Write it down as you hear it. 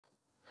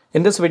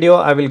In this video,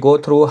 I will go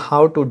through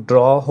how to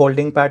draw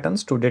holding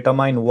patterns to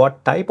determine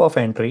what type of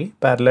entry,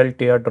 parallel,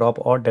 teardrop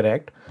or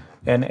direct,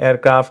 an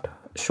aircraft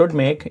should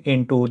make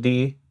into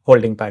the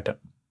holding pattern.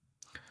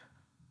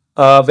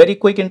 A very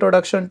quick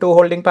introduction to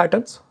holding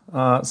patterns.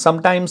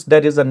 Sometimes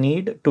there is a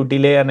need to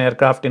delay an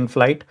aircraft in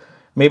flight,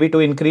 maybe to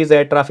increase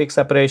air traffic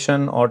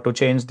separation or to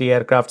change the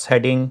aircraft's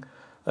heading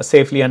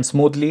safely and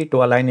smoothly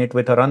to align it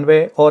with a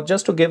runway, or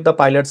just to give the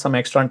pilot some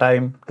extra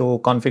time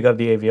to configure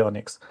the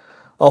avionics.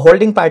 A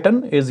holding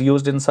pattern is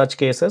used in such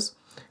cases.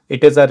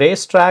 It is a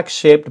racetrack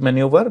shaped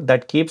maneuver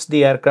that keeps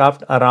the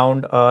aircraft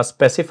around a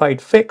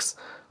specified fix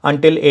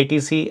until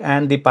ATC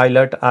and the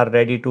pilot are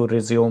ready to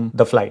resume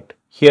the flight.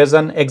 Here's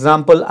an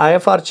example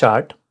IFR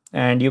chart,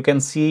 and you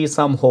can see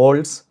some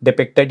holds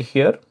depicted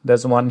here.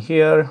 There's one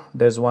here,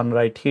 there's one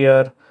right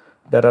here.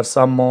 There are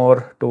some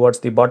more towards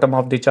the bottom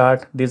of the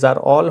chart. These are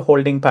all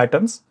holding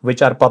patterns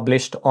which are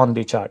published on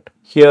the chart.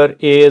 Here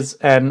is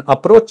an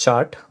approach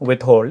chart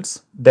with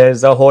holds.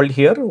 There's a hold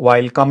here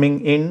while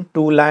coming in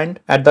to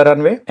land at the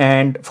runway.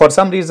 And for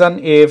some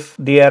reason, if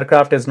the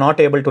aircraft is not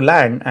able to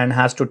land and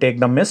has to take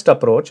the missed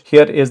approach,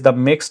 here is the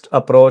mixed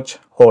approach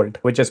hold,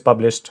 which is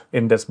published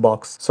in this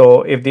box.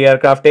 So if the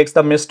aircraft takes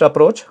the missed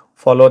approach,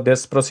 follow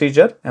this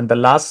procedure. And the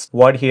last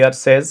word here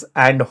says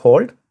and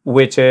hold,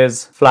 which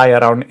is fly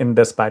around in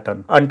this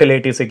pattern until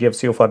ATC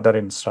gives you further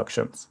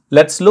instructions.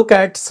 Let's look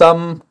at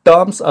some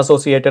terms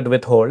associated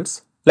with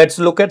holds. Let's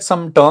look at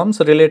some terms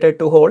related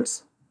to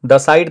holds. The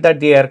side that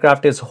the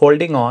aircraft is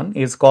holding on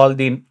is called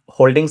the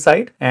holding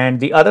side,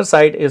 and the other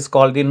side is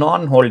called the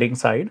non-holding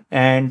side.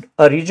 And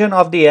a region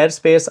of the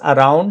airspace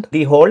around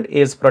the hold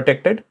is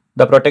protected.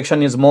 The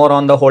protection is more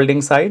on the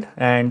holding side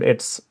and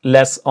it's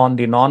less on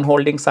the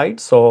non-holding side.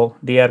 So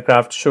the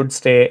aircraft should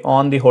stay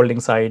on the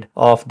holding side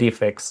of the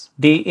fix.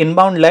 The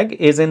inbound leg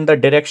is in the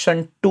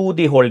direction to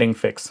the holding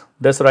fix.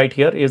 This right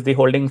here is the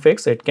holding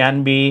fix. It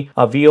can be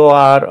a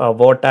VOR, a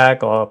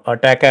VOTAC, or a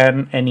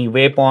TACAN, any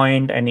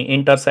waypoint, any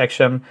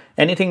intersection,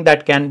 anything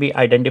that can be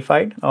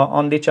identified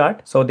on the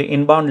chart. So the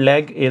inbound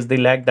leg is the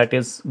leg that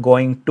is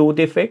going to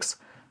the fix,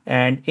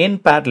 and in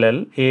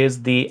parallel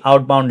is the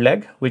outbound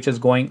leg which is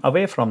going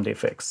away from the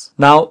fix.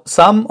 Now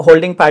some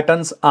holding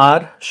patterns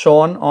are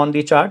shown on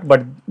the chart,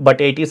 but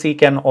ATC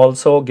can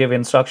also give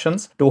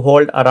instructions to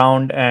hold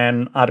around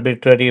an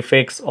arbitrary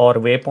fix or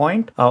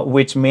waypoint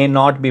which may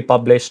not be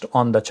published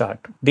on the chart.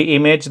 The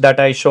image that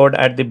I showed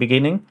at the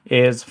beginning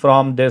is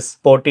from this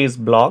Porty's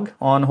blog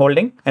on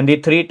holding, and the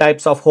three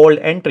types of hold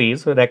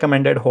entries,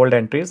 recommended hold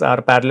entries,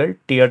 are parallel,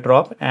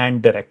 teardrop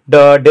and direct.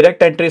 The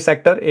direct entry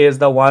sector is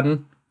the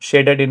one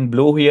shaded in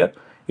blue here.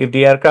 If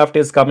the aircraft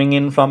is coming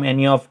in from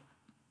any of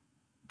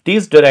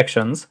these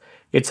directions,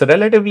 it's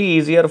relatively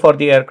easier for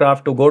the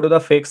aircraft to go to the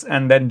fix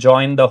and then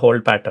join the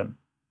hold pattern.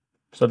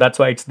 So that's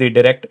why it's the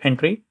direct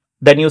entry.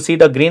 Then you see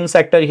the green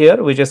sector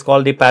here, which is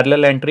called the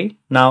parallel entry.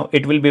 Now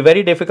it will be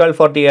very difficult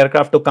for the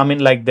aircraft to come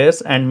in like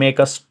this and make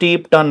a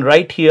steep turn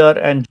right here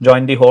and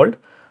join the hold.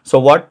 So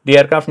what the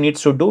aircraft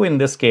needs to do in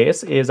this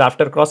case is,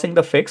 after crossing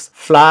the fix,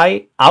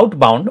 fly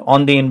outbound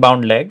on the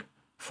inbound leg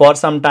for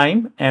some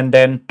time and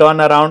then turn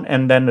around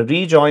and then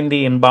rejoin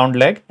the inbound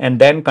leg and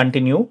then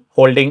continue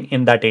holding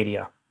in that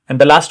area.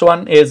 And the last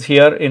one is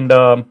here in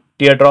the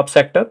teardrop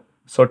sector.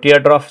 So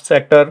teardrop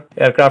sector,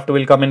 aircraft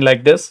will come in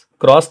like this,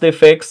 cross the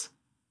fix,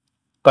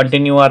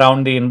 continue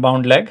around the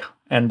inbound leg,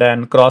 and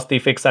then cross the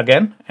fix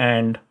again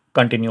and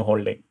continue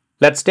holding.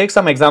 Let's take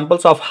some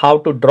examples of how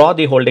to draw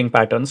the holding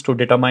patterns to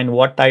determine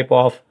what type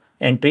of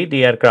entry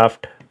the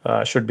aircraft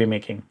should be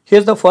making.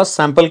 Here's the first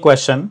sample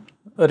question.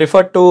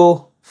 Refer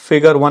to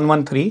Figure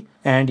 113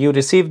 and you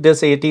receive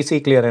this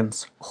ATC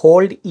clearance.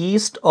 Hold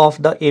east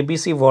of the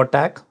ABC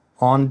VOTAC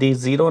on the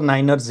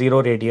 090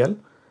 radial,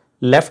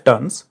 left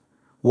turns.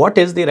 What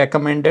is the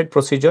recommended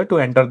procedure to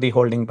enter the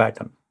holding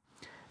pattern?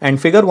 And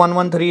figure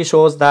 113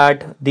 shows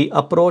that the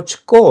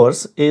approach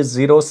course is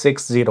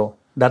 060.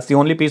 That's the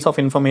only piece of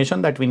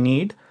information that we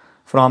need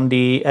from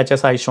the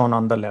HSI shown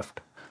on the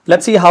left.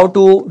 Let's see how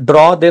to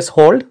draw this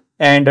hold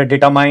and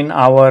determine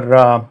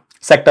our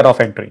sector of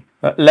entry.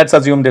 Let's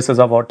assume this is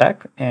a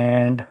VOTAC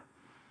and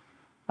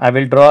I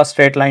will draw a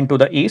straight line to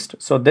the east.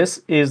 So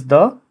this is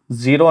the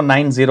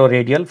 090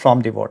 radial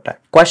from the VOTAC.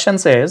 Question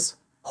says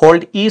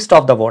hold east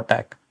of the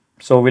VOTAC.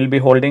 So we'll be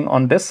holding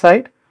on this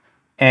side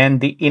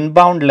and the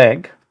inbound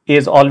leg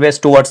is always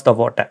towards the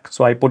VOTAC.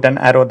 So I put an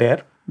arrow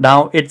there.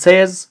 Now it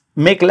says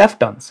make left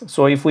turns.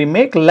 So if we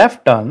make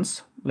left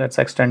turns, let's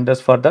extend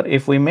this further.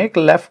 If we make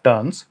left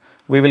turns,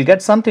 we will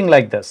get something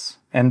like this,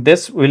 and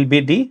this will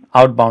be the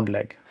outbound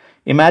leg.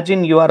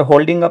 Imagine you are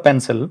holding a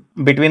pencil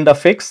between the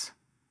fix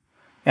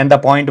and the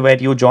point where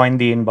you join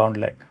the inbound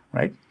leg,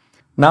 right?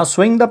 Now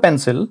swing the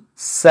pencil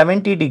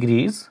 70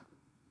 degrees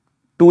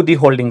to the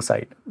holding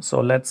side.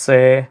 So let's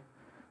say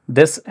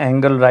this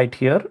angle right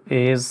here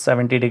is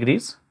 70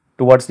 degrees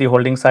towards the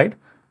holding side,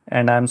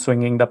 and I'm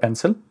swinging the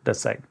pencil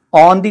this side.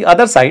 On the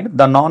other side,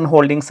 the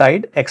non-holding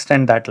side,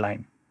 extend that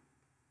line.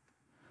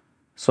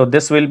 So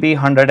this will be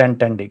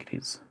 110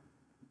 degrees.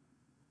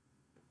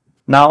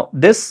 Now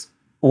this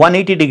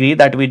 180 degree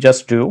that we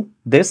just drew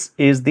This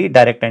is the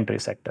direct entry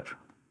sector.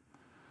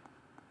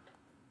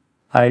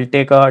 I'll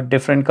take a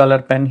different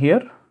color pen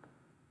here.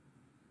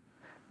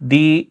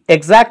 The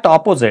exact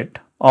opposite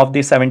of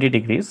the 70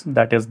 degrees,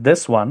 that is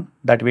this one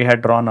that we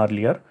had drawn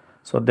earlier.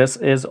 So this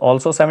is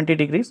also 70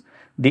 degrees.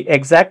 The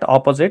exact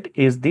opposite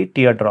is the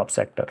teardrop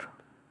sector.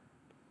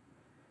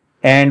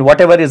 And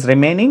whatever is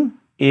remaining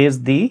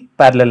is the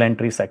parallel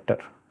entry sector.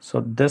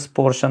 So this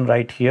portion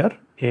right here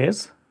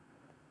is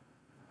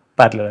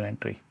parallel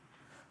entry.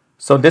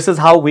 So this is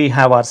how we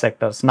have our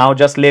sectors. Now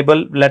just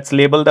let's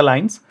label the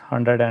lines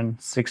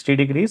 160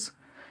 degrees,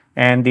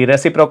 and the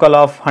reciprocal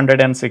of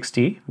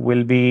 160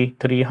 will be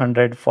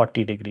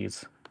 340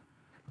 degrees.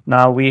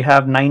 Now we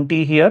have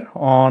 90 here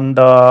on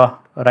the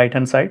right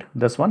hand side,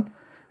 this one,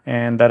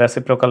 and the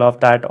reciprocal of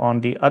that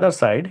on the other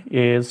side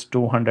is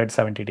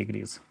 270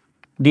 degrees.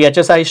 The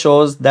HSI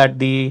shows that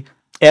the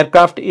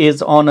aircraft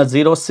is on a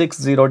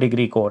 060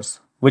 degree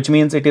course, which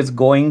means it is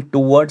going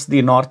towards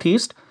the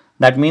northeast.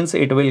 That means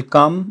it will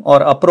come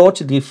or approach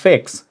the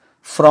fix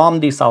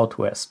from the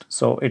southwest.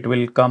 So it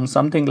will come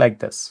something like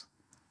this.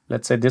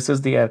 Let's say this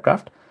is the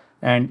aircraft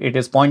and it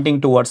is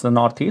pointing towards the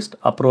northeast,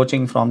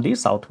 approaching from the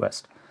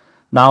southwest.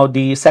 Now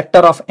the sector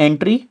of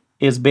entry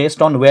is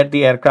based on where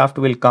the aircraft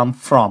will come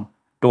from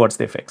towards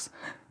the fix.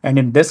 And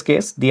in this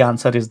case, the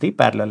answer is the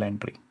parallel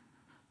entry.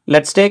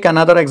 Let's take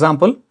another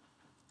example.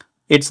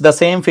 It's the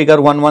same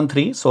figure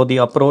 113. So the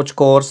approach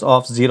course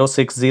of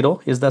 060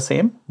 is the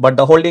same, but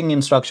the holding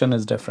instruction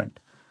is different.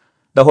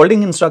 The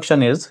holding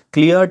instruction is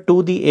clear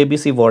to the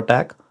ABC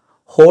vortex,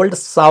 hold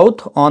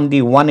south on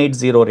the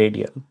 180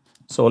 radial.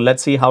 So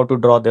let's see how to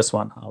draw this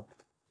one out.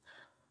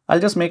 I'll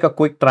just make a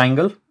quick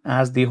triangle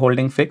as the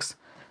holding fix,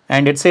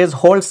 and it says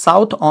hold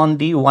south on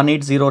the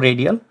 180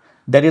 radial.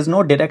 There is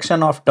no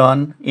direction of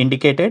turn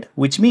indicated,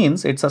 which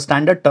means it's a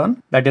standard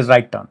turn, that is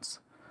right turns.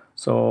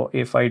 So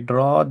if I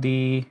draw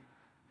the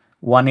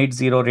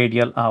 180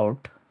 radial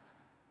out,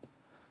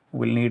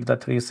 we'll need the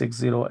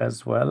 360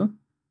 as well.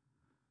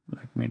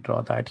 Let me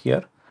draw that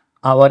here.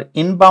 Our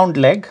inbound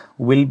leg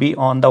will be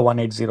on the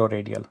 180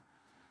 radial.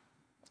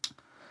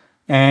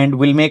 And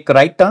we'll make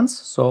right turns.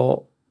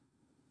 So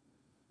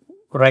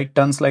right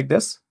turns like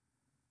this.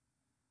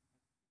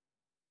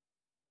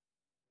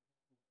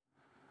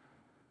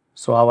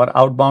 So our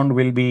outbound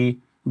will be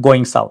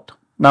going south.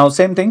 Now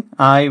same thing,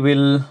 I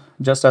will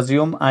just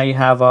assume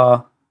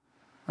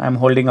I'm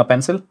holding a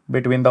pencil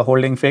between the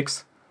holding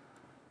fix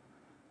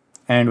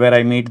and where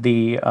I meet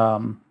the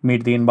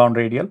inbound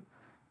radial,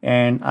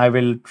 and I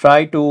will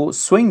try to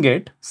swing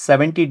it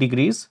 70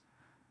 degrees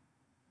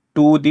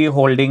to the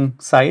holding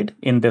side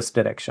in this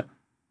direction.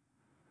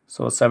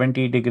 So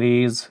 70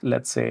 degrees,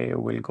 let's say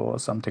we'll go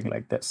something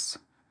like this.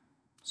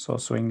 So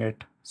swing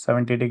it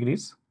 70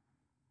 degrees.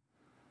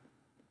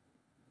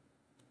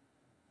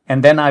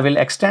 And then I will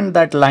extend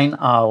that line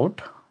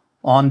out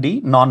on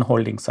the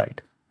non-holding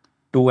side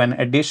to an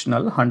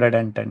additional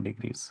 110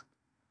 degrees,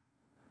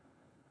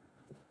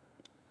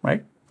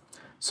 right?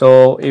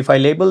 So if I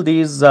label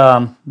these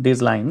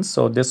lines,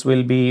 so this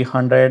will be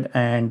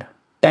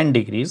 110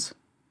 degrees,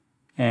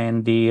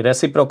 and the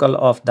reciprocal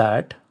of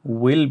that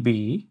will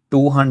be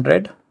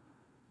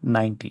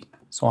 290.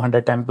 So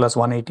 110 plus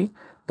 180,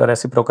 the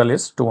reciprocal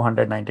is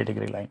 290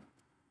 degree line.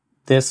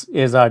 This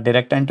is our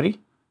direct entry,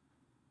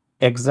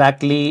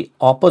 exactly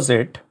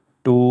opposite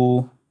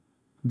to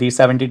the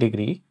 70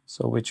 degree.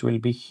 So which will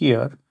be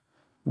here,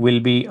 will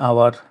be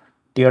our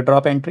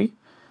teardrop entry,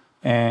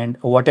 and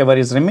whatever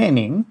is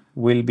remaining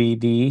will be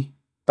the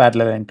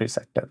parallel entry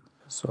sector.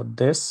 So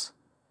this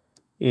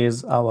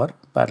is our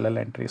parallel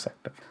entry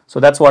sector.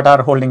 So that's what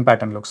our holding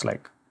pattern looks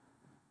like.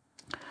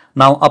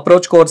 Now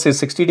approach course is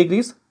 60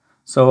 degrees.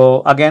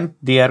 So again,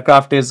 the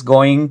aircraft is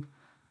going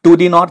to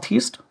the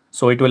northeast.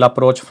 So it will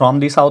approach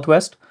from the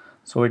southwest.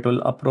 So it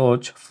will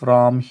approach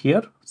from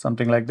here,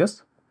 something like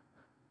this.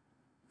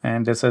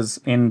 And this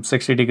is in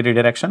 60 degree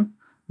direction.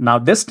 Now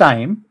this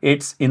time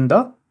it's in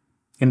the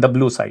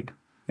blue side,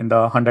 in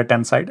the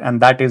 110 side,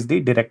 and that is the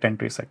direct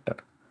entry sector.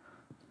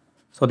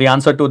 So the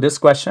answer to this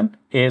question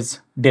is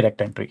direct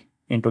entry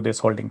into this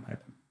holding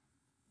pattern.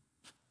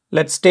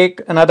 Let's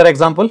take another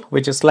example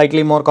which is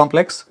slightly more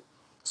complex.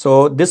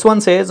 So this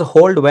one says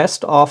hold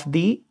west of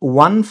the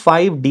 15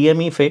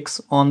 DME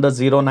fix on the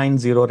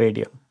 090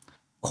 radial.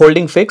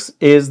 Holding fix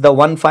is the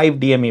 15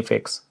 DME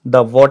fix.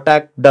 The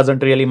vortex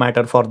doesn't really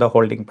matter for the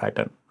holding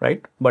pattern,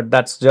 right? But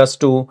that's just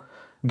to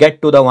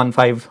get to the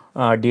 15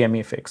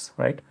 DME fix,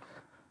 right?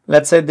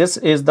 Let's say this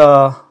is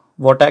the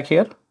vortex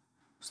here.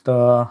 It's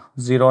the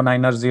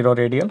 090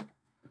 radial.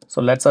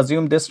 So let's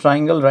assume this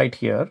triangle right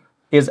here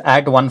is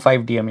at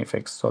 15 DME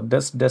fix. So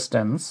this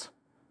distance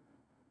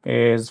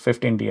is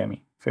 15 DME,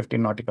 15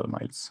 nautical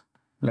miles.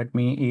 Let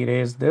me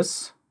erase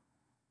this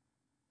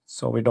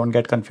so we don't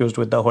get confused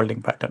with the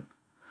holding pattern.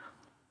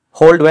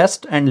 Hold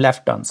west and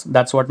left turns,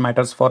 that's what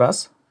matters for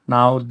us.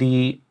 Now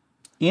the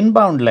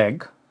inbound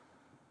leg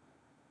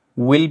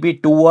will be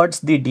towards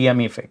the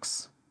DME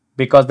fix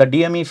because the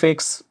DME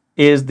fix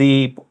is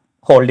the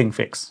holding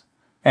fix.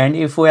 And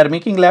if we are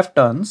making left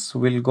turns,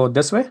 we'll go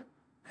this way,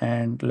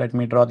 and let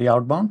me draw the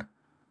outbound.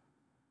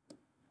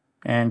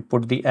 and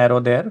put the arrow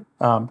there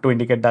to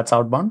indicate that's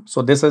outbound.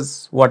 So this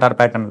is what our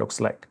pattern looks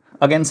like.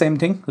 Again, same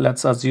thing.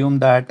 Let's assume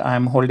that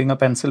I'm holding a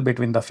pencil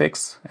between the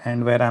fix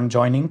and where I'm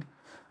joining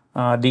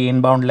the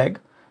inbound leg,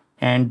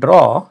 and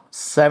draw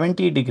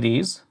 70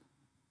 degrees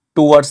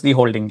towards the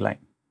holding line.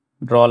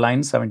 Draw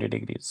line 70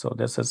 degrees. So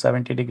this is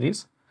 70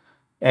 degrees.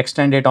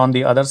 Extend it on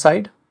the other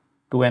side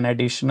to an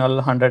additional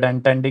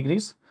 110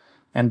 degrees.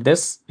 And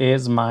this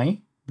is my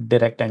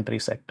direct entry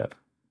sector.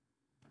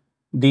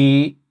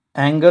 The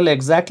angle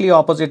exactly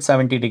opposite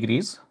 70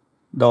 degrees,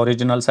 the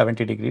original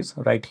 70 degrees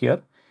right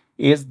here,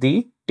 is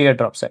the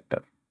teardrop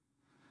sector.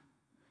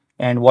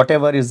 And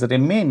whatever is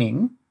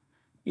remaining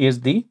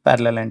is the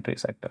parallel entry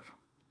sector.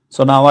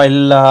 So now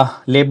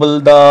I'll label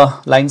the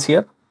lines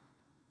here.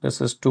 This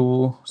is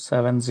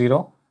 270.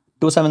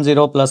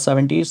 270 plus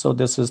 70, so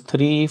this is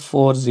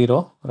 340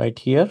 right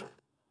here.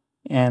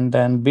 And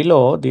then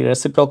below the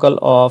reciprocal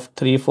of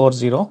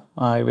 340,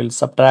 I will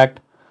subtract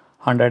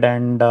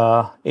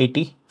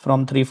 180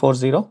 from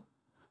 340.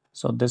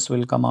 So this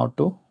will come out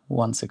to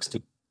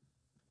 160.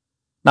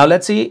 Now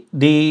let's see,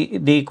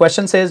 the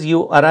question says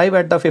you arrive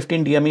at the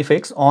 15 DME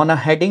fix on a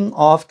heading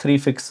of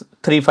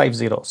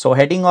 350. So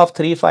heading of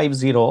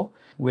 350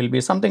 will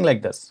be something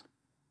like this.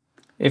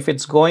 If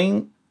it's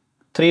going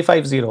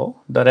 350,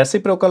 the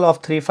reciprocal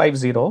of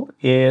 350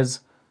 is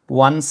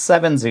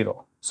 170.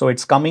 So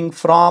it's coming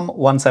from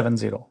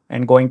 170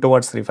 and going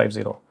towards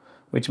 350,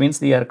 which means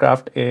the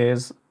aircraft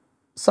is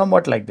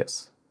somewhat like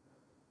this.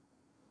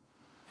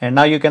 And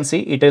now you can see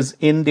it is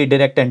in the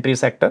direct entry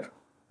sector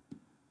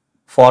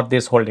for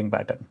this holding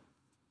pattern.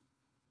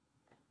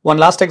 One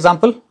last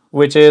example,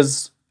 which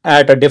is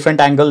at a different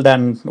angle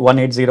than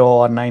 180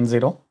 or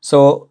 90.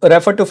 So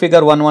refer to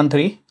figure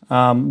 113.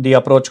 The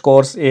approach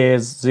course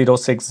is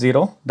 060.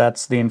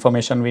 That's the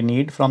information we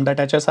need from that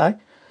HSI.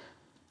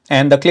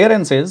 And the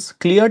clearance is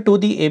clear to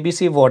the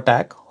ABC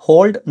VORTAC,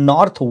 hold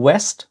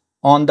northwest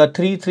on the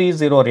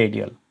 330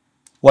 radial.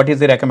 What is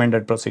the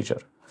recommended procedure?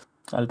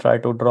 I'll try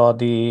to draw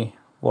the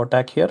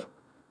VORTAC here.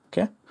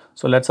 Okay.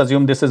 So let's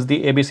assume this is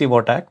the ABC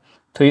VORTAC.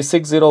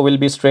 360 will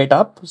be straight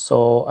up.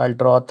 So I'll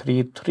draw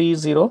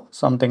 330,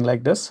 something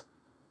like this.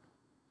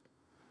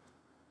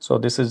 So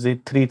this is the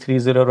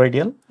 330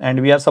 radial,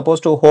 and we are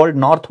supposed to hold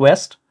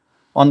northwest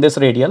on this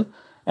radial,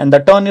 and the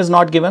turn is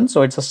not given.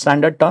 So it's a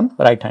standard turn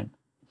right hand.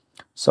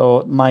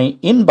 So my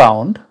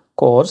inbound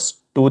course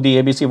to the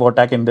ABC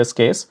VORTAC in this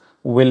case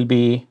will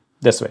be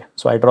this way.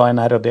 So I draw an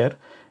arrow there.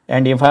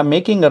 And if I'm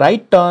making a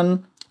right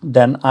turn,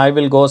 then I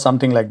will go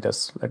something like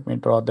this. Let me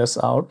draw this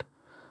out.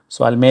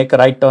 So I'll make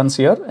right turns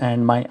here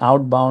and my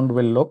outbound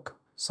will look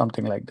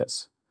something like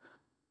this.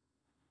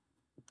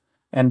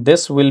 And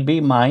this will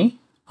be my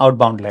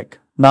outbound leg.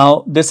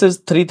 Now this is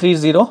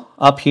 330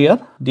 up here.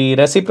 The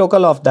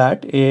reciprocal of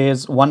that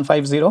is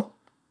 150.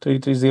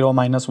 330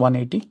 minus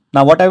 180.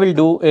 Now what I will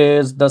do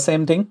is the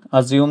same thing.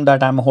 Assume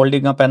that I'm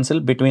holding a pencil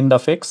between the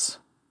fix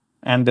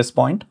and this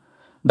point.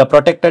 The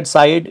protected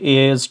side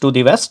is to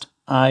the west.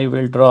 I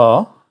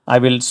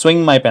will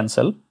swing my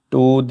pencil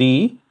to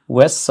the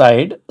west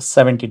side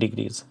 70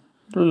 degrees.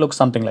 It will look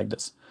something like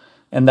this.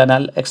 And then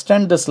I'll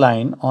extend this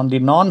line on the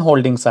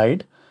non-holding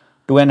side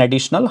to an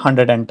additional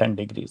 110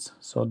 degrees.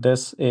 So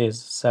this is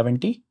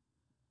 70.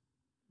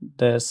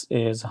 This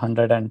is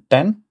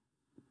 110.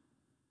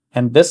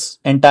 And this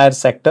entire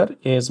sector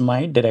is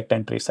my direct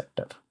entry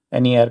sector.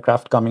 Any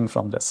aircraft coming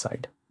from this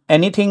side.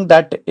 Anything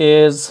that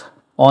is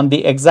on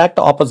the exact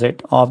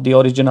opposite of the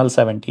original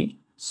 70.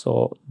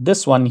 So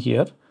this one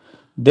here,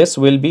 this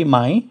will be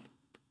my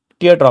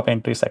teardrop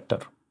entry sector,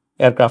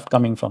 aircraft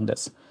coming from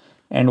this.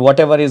 And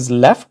whatever is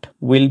left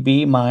will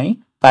be my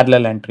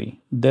parallel entry.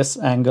 This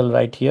angle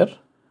right here,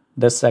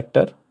 this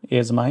sector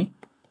is my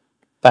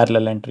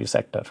parallel entry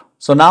sector.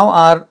 So now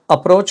our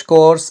approach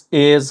course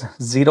is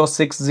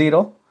 060,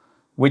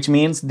 which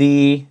means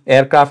the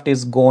aircraft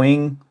is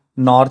going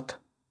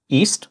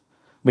northeast,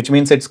 which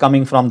means it's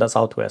coming from the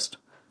southwest.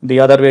 The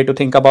other way to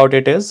think about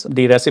it is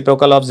the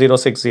reciprocal of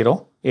 060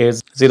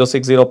 is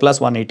 060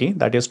 plus 180,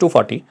 that is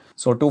 240.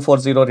 So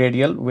 240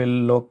 radial will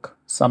look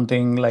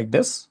something like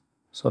this.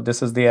 So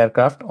this is the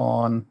aircraft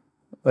on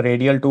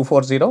radial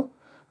 240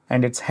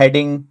 and it's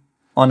heading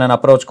on an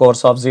approach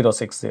course of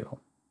 060.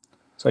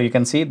 So you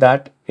can see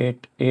that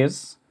it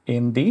is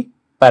in the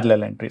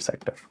parallel entry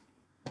sector.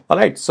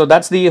 Alright, so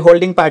that's the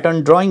holding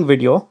pattern drawing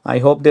video. I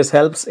hope this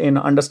helps in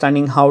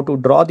understanding how to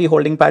draw the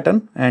holding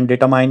pattern and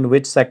determine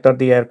which sector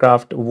the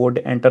aircraft would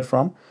enter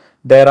from.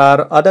 There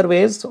are other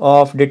ways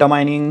of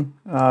determining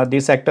the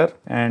sector,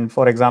 and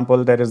for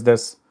example, there is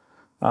this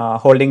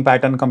holding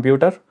pattern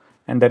computer,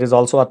 and there is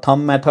also a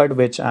thumb method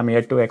which I'm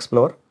yet to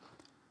explore.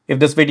 If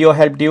this video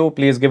helped you,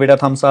 please give it a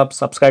thumbs up,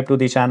 subscribe to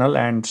the channel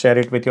and share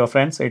it with your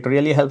friends. It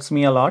really helps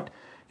me a lot,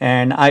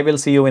 and I will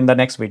see you in the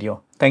next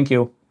video. Thank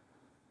you.